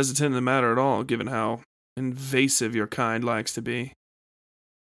surprised you're hesitant in the matter at all, given how invasive your kind likes to be.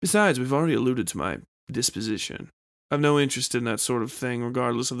 Besides, we've already alluded to my disposition. I've no interest in that sort of thing,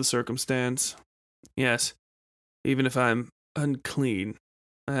 regardless of the circumstance. Yes, even if I'm unclean,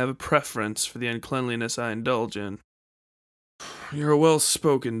 I have a preference for the uncleanliness I indulge in. You're a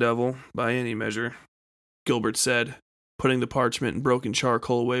well-spoken devil, by any measure, Gilbert said, putting the parchment and broken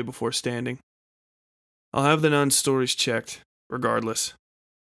charcoal away before standing. I'll have the nun's stories checked, regardless.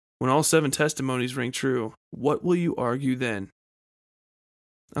 When all 7 testimonies ring true, what will you argue then?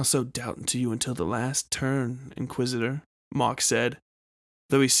 I'll sow doubt into you until the last turn, Inquisitor, Mock said,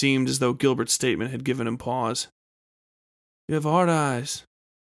 though he seemed as though Gilbert's statement had given him pause. You have hard eyes,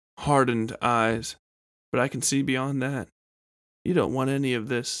 hardened eyes, but I can see beyond that. You don't want any of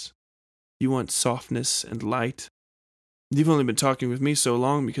this. You want softness and light. You've only been talking with me so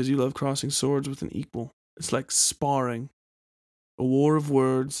long because you love crossing swords with an equal. It's like sparring. A war of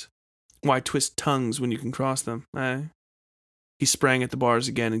words. Why twist tongues when you can cross them, eh? He sprang at the bars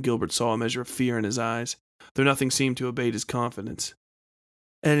again, and Gilbert saw a measure of fear in his eyes, though nothing seemed to abate his confidence.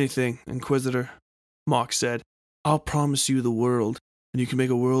 Anything, Inquisitor, Mock said. I'll promise you the world, and you can make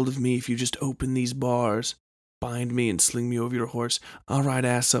a world of me if you just open these bars. Bind me and sling me over your horse. I'll ride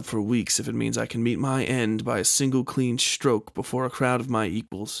ass up for weeks if it means I can meet my end by a single clean stroke before a crowd of my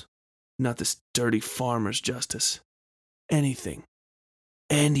equals. Not this dirty farmer's justice. Anything.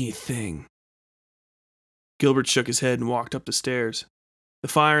 Anything. Gilbert shook his head and walked up the stairs. The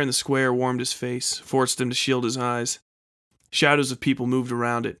fire in the square warmed his face, forced him to shield his eyes. Shadows of people moved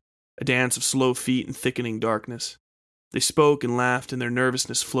around it, a dance of slow feet and thickening darkness. They spoke and laughed, and their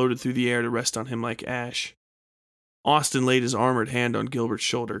nervousness floated through the air to rest on him like ash. Austin laid his armored hand on Gilbert's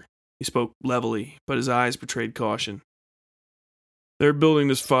shoulder. He spoke levelly, but his eyes betrayed caution. They're building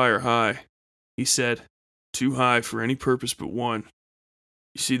this fire high, he said. Too high for any purpose but one.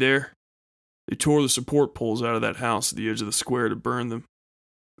 You see there? They tore the support poles out of that house at the edge of the square to burn them.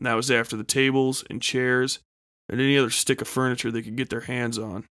 And that was after the tables and chairs and any other stick of furniture they could get their hands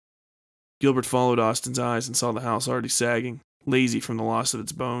on. Gilbert followed Austin's eyes and saw the house already sagging, lazy from the loss of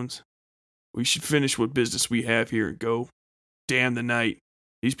its bones. We should finish what business we have here and go. Damn the night.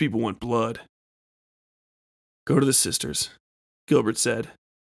 These people want blood. Go to the sisters, Gilbert said.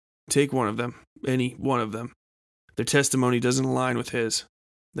 Take one of them, any one of them. Their testimony doesn't align with his.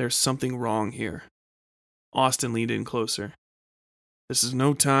 There's something wrong here. Austin leaned in closer. This is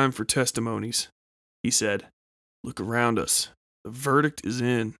no time for testimonies, he said. Look around us. The verdict is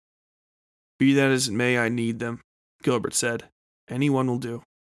in. Be that as it may, I need them, Gilbert said. Anyone will do.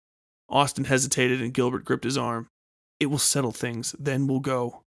 Austin hesitated and Gilbert gripped his arm. It will settle things, then we'll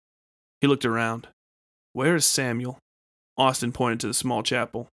go. He looked around. Where is Samuel? Austin pointed to the small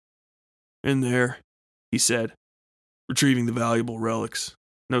chapel. In there, he said, retrieving the valuable relics.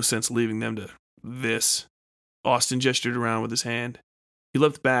 No sense leaving them to this. Austin gestured around with his hand. He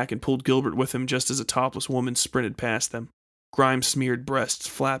leapt back and pulled Gilbert with him just as a topless woman sprinted past them, grime-smeared breasts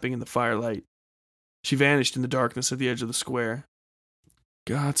flapping in the firelight. She vanished in the darkness at the edge of the square.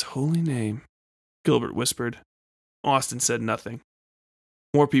 God's holy name, Gilbert whispered. Austin said nothing.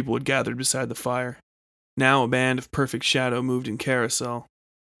 More people had gathered beside the fire. Now a band of perfect shadow moved in carousel.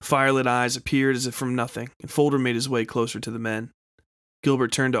 Firelit eyes appeared as if from nothing, and Folder made his way closer to the men.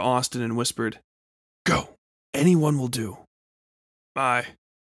 Gilbert turned to Austin and whispered, "Go. Anyone will do." "Aye,"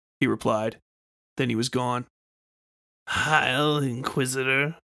 he replied. Then he was gone. "Heil,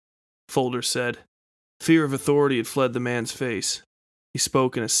 Inquisitor," Folder said. Fear of authority had fled the man's face. He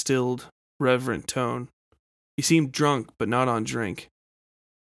spoke in a stilled, reverent tone. He seemed drunk, but not on drink.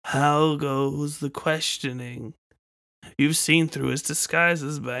 "How goes the questioning? You've seen through his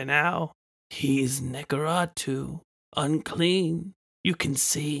disguises by now. He's Nekaratu, unclean. You can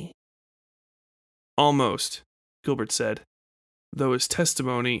see." "Almost," Gilbert said, though his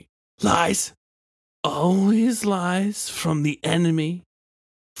testimony... "Lies! Always lies from the enemy."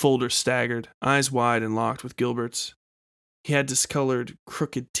 Folder staggered, eyes wide and locked with Gilbert's. He had discolored,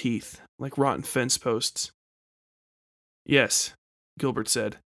 crooked teeth, like rotten fence posts. "Yes," Gilbert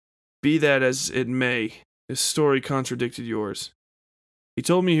said. "Be that as it may, his story contradicted yours. He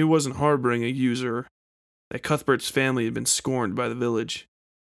told me he wasn't harboring a usurer, that Cuthbert's family had been scorned by the village."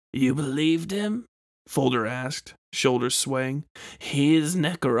 "You believed him?" Folder asked, shoulders swaying. "He is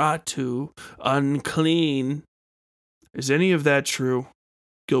Nekaratu, unclean." "Is any of that true?"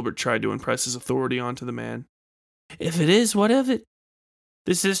 Gilbert tried to impress his authority onto the man. "If it is, what of it?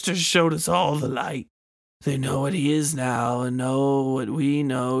 The sisters showed us all the light. They know what he is now, and know what we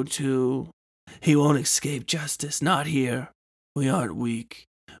know, too. He won't escape justice, not here. We aren't weak.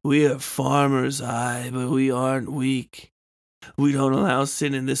 We are farmers, aye, but we aren't weak. We don't allow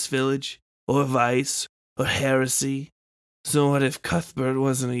sin in this village, or vice, or heresy. So what if Cuthbert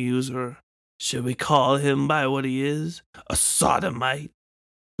wasn't a usurer? Should we call him by what he is? A sodomite?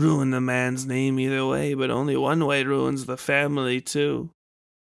 Ruin the man's name either way, but only one way ruins the family, too.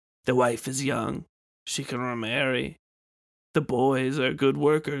 The wife is young. She can remarry. The boys are good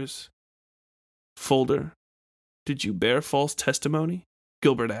workers." "Folder, did you bear false testimony?"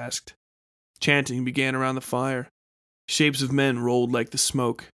 Gilbert asked. Chanting began around the fire. Shapes of men rolled like the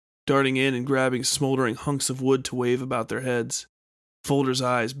smoke, darting in and grabbing smoldering hunks of wood to wave about their heads. Folder's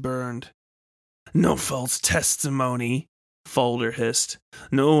eyes burned. "No false testimony," Folder hissed.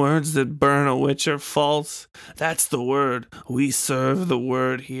 "No words that burn a witch are false. That's the word. We serve the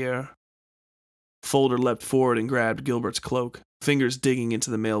word here." Folder leapt forward and grabbed Gilbert's cloak, fingers digging into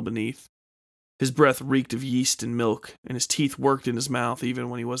the mail beneath. His breath reeked of yeast and milk, and his teeth worked in his mouth even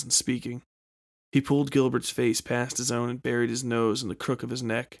when he wasn't speaking. He pulled Gilbert's face past his own and buried his nose in the crook of his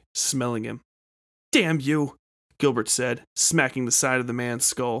neck, smelling him. "Damn you!" Gilbert said, smacking the side of the man's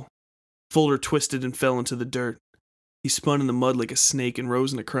skull. Folder twisted and fell into the dirt. He spun in the mud like a snake and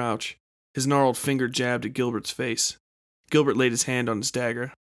rose in a crouch. His gnarled finger jabbed at Gilbert's face. Gilbert laid his hand on his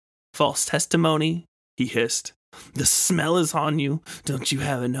dagger. "False testimony?" he hissed. "The smell is on you. Don't you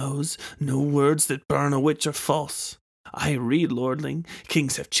have a nose? No words that burn a witch are false. I read, lordling.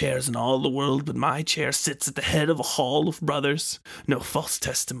 Kings have chairs in all the world, but my chair sits at the head of a hall of brothers. No false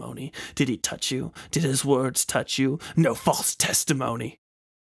testimony. Did he touch you? Did his words touch you? No false testimony."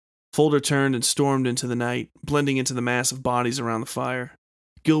 Folder turned and stormed into the night, blending into the mass of bodies around the fire.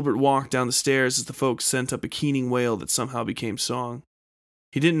 Gilbert walked down the stairs as the folks sent up a keening wail that somehow became song.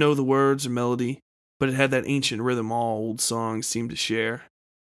 He didn't know the words or melody, but it had that ancient rhythm all old songs seemed to share.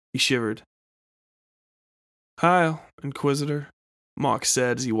 He shivered. "Heil, Inquisitor," Mock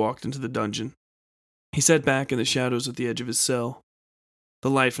said as he walked into the dungeon. He sat back in the shadows at the edge of his cell. The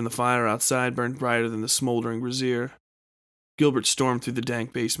light from the fire outside burned brighter than the smoldering brazier. Gilbert stormed through the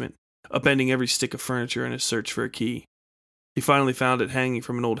dank basement, upending every stick of furniture in his search for a key. He finally found it hanging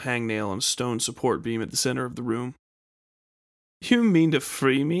from an old hangnail on a stone support beam at the center of the room. "You mean to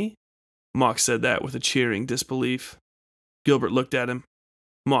free me?" Mock said that with a cheering disbelief. Gilbert looked at him.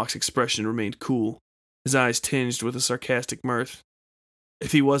 Mock's expression remained cool, his eyes tinged with a sarcastic mirth.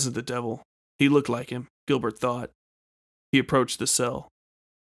 If he wasn't the devil, he looked like him, Gilbert thought. He approached the cell.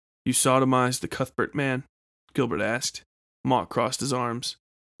 "You sodomized the Cuthbert man?" Gilbert asked. Mock crossed his arms.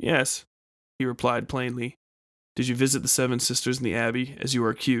 "Yes," he replied plainly. "Did you visit the 7 sisters in the abbey, as you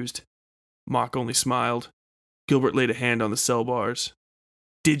were accused?" Mock only smiled. Gilbert laid a hand on the cell bars.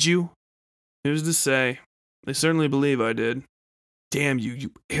 "Did you?" "Who's to say? They certainly believe I did." "Damn you,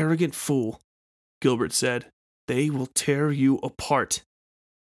 you arrogant fool," Gilbert said. "They will tear you apart."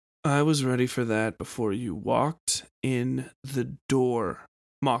 "I was ready for that before you walked in the door,"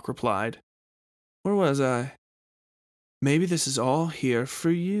 Mock replied. "Where was I? Maybe this is all here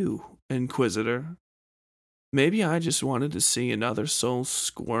for you, Inquisitor. Maybe I just wanted to see another soul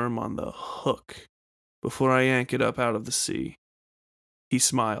squirm on the hook before I yank it up out of the sea." He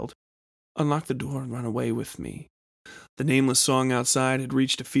smiled. "Unlock the door and run away with me." The nameless song outside had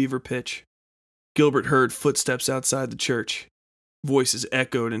reached a fever pitch. Gilbert heard footsteps outside the church. Voices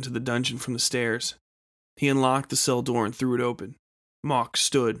echoed into the dungeon from the stairs. He unlocked the cell door and threw it open. Mock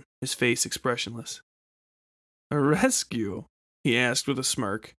stood, his face expressionless. "A rescue?" he asked with a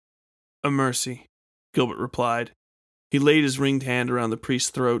smirk. "A mercy," Gilbert replied. He laid his ringed hand around the priest's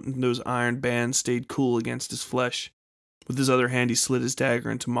throat, and those iron bands stayed cool against his flesh. With his other hand he slid his dagger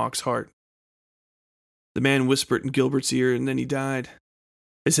into Mock's heart. The man whispered in Gilbert's ear, and then he died.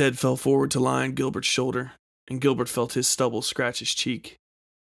 His head fell forward to lie on Gilbert's shoulder, and Gilbert felt his stubble scratch his cheek.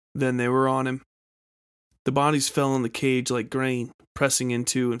 Then they were on him. The bodies fell in the cage like grain, pressing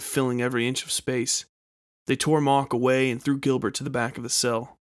into and filling every inch of space. They tore Mock away and threw Gilbert to the back of the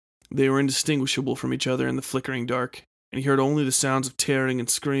cell. They were indistinguishable from each other in the flickering dark, and he heard only the sounds of tearing and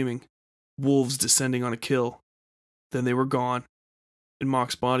screaming, wolves descending on a kill. Then they were gone, and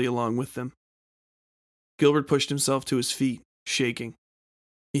Mock's body along with them. Gilbert pushed himself to his feet, shaking.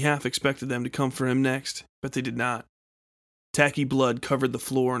 He half expected them to come for him next, but they did not. Tacky blood covered the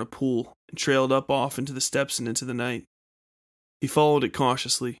floor in a pool and trailed up off into the steps and into the night. He followed it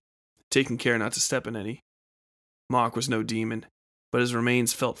cautiously, taking care not to step in any. Mock was no demon, but his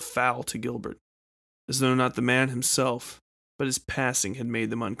remains felt foul to Gilbert, as though not the man himself, but his passing had made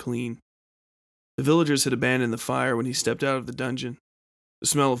them unclean. The villagers had abandoned the fire when he stepped out of the dungeon. The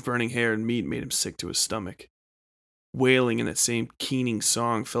smell of burning hair and meat made him sick to his stomach. Wailing in that same keening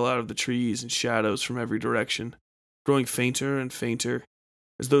song fell out of the trees and shadows from every direction, growing fainter and fainter,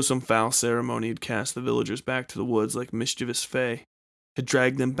 as though some foul ceremony had cast the villagers back to the woods like mischievous fae, had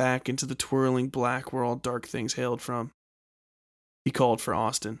dragged them back into the twirling black where all dark things hailed from. He called for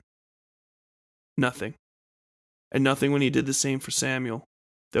Austin. Nothing. And nothing when he did the same for Samuel,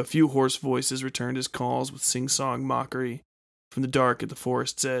 though a few hoarse voices returned his calls with sing-song mockery from the dark at the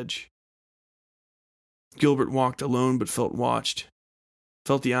forest's edge. Gilbert walked alone but felt watched,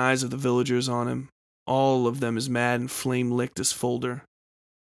 felt the eyes of the villagers on him, all of them as mad and flame-licked as Folder.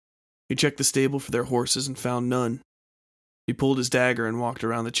 He checked the stable for their horses and found none. He pulled his dagger and walked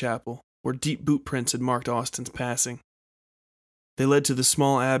around the chapel, where deep boot prints had marked Austin's passing. They led to the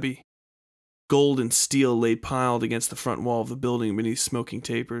small abbey. Gold and steel lay piled against the front wall of the building beneath smoking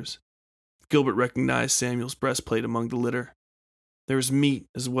tapers. Gilbert recognized Samuel's breastplate among the litter. There was meat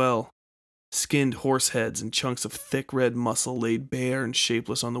as well. Skinned horse heads and chunks of thick red muscle laid bare and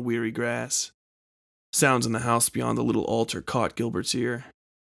shapeless on the weary grass. Sounds in the house beyond the little altar caught Gilbert's ear.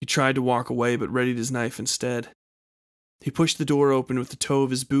 He tried to walk away but readied his knife instead. He pushed the door open with the toe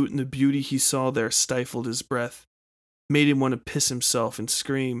of his boot, and the beauty he saw there stifled his breath, made him want to piss himself and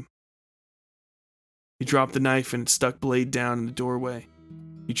scream. He dropped the knife and it stuck blade down in the doorway.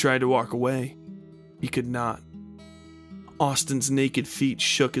 He tried to walk away. He could not. Austin's naked feet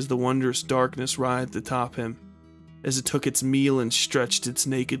shook as the wondrous darkness writhed atop him, as it took its meal and stretched its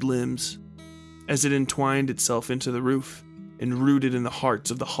naked limbs, as it entwined itself into the roof and rooted in the hearts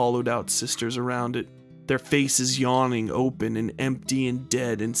of the hollowed-out sisters around it, their faces yawning open and empty and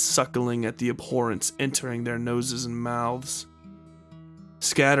dead and suckling at the abhorrence entering their noses and mouths.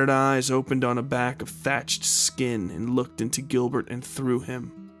 Scattered eyes opened on a back of thatched skin and looked into Gilbert and through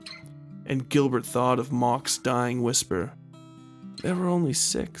him. And Gilbert thought of Mock's dying whisper. There were only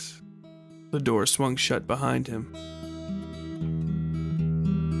 6. The door swung shut behind him.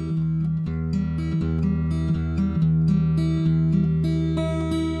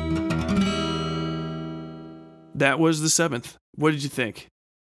 That was the 7th. What did you think?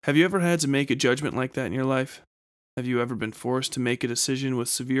 Have you ever had to make a judgment like that in your life? Have you ever been forced to make a decision with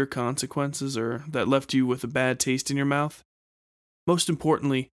severe consequences or that left you with a bad taste in your mouth? Most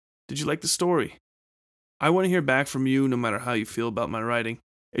importantly, did you like the story? I want to hear back from you no matter how you feel about my writing,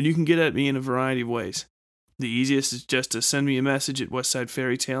 and you can get at me in a variety of ways. The easiest is just to send me a message at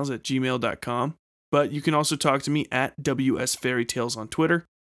westsidefairytales@gmail.com, but you can also talk to me at WSFairytales on Twitter,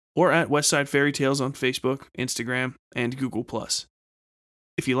 or at Westside Fairytales on Facebook, Instagram, and Google+.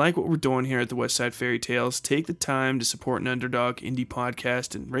 If you like what we're doing here at the Westside Fairytales, take the time to support an underdog indie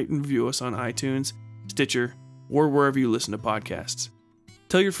podcast and rate and review us on iTunes, Stitcher, or wherever you listen to podcasts.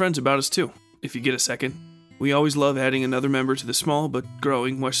 Tell your friends about us too, if you get a second. We always love adding another member to the small but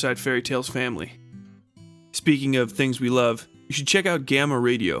growing Westside Fairytales family. Speaking of things we love, you should check out Gamma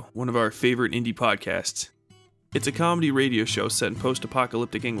Radio, one of our favorite indie podcasts. It's a comedy radio show set in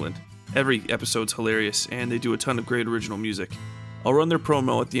post-apocalyptic England. Every episode's hilarious, and they do a ton of great original music. I'll run their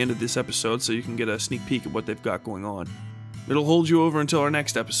promo at the end of this episode so you can get a sneak peek at what they've got going on. It'll hold you over until our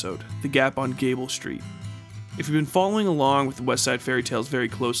next episode, The Gap on Gable Street. If you've been following along with the Westside Fairytales very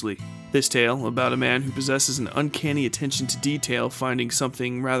closely, this tale, about a man who possesses an uncanny attention to detail finding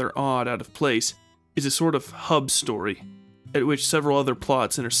something rather odd out of place, is a sort of hub story, at which several other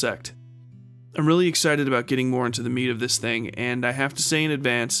plots intersect. I'm really excited about getting more into the meat of this thing, and I have to say in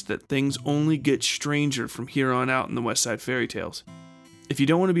advance that things only get stranger from here on out in the Westside Fairytales. If you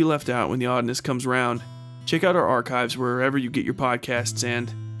don't want to be left out when the oddness comes round, check out our archives wherever you get your podcasts,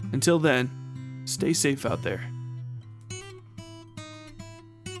 and until then, stay safe out there.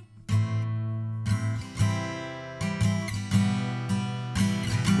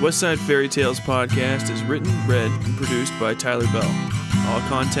 Westside Fairytales podcast is written, read, and produced by Tyler Bell. All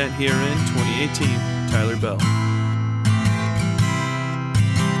content herein 2018, Tyler Bell.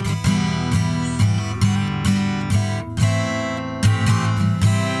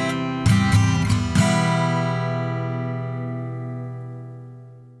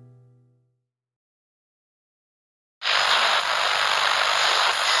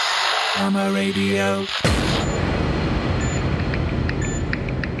 Drama Radio.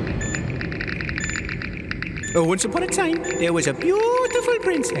 Oh, once upon a time, there was a beautiful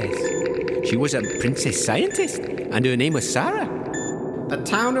princess. She was a princess scientist, and her name was Sarah. The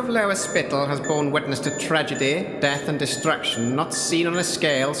town of Lower Spittle has borne witness to tragedy, death and destruction not seen on a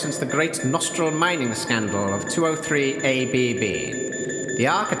scale since the great nostril mining scandal of 203 ABB. The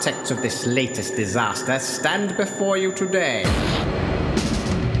architects of this latest disaster stand before you today.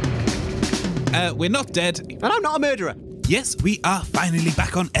 We're not dead. And I'm not a murderer. Yes, we are finally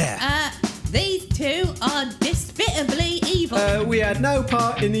back on air. These two are despicably evil. We had no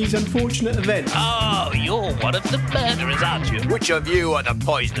part in these unfortunate events. Oh, you're one of the murderers, aren't you? Which of you are the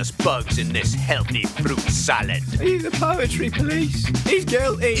poisonous bugs in this healthy fruit salad? Are you the poetry police? He's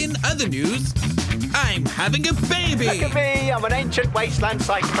guilty. In other news, I'm having a baby. Look at me, I'm an ancient wasteland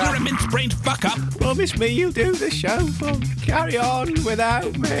psychopath. You're a mince-brained fuck-up. Promise me you'll do the show, Bob. Carry on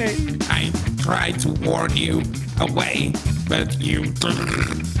without me. I tried to warn you away, but you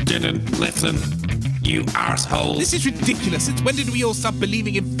didn't listen, you arsehole. This is ridiculous. Since when did we all stop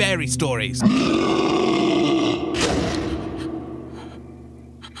believing in fairy stories?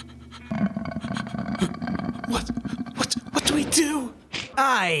 What do we do?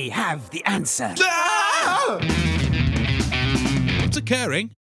 I have the answer. What's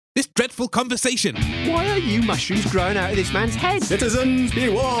occurring? This dreadful conversation. Why are you mushrooms growing out of this man's head? Citizens, be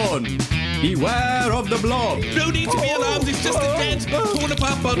warned. Beware of the blob. No need to be alarmed. It's just a dead, torn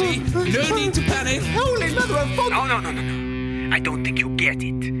apart body. No need to panic. Holy mother of fuck! No. I don't think you get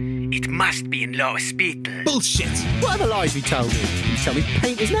it. It must be in Lower Spittle. Bullshit. What other lies have you told me? You tell me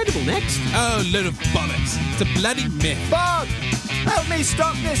paint is edible next? Oh, load of bollocks. It's a bloody myth. Bob! Help me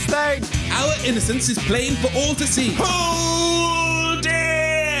stop this thing! Our innocence is plain for all to see. Hold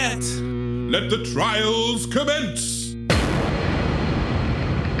it! Let the trials commence.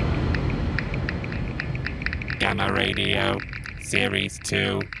 Gamma Radio, Series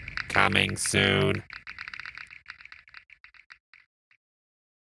 2, coming soon.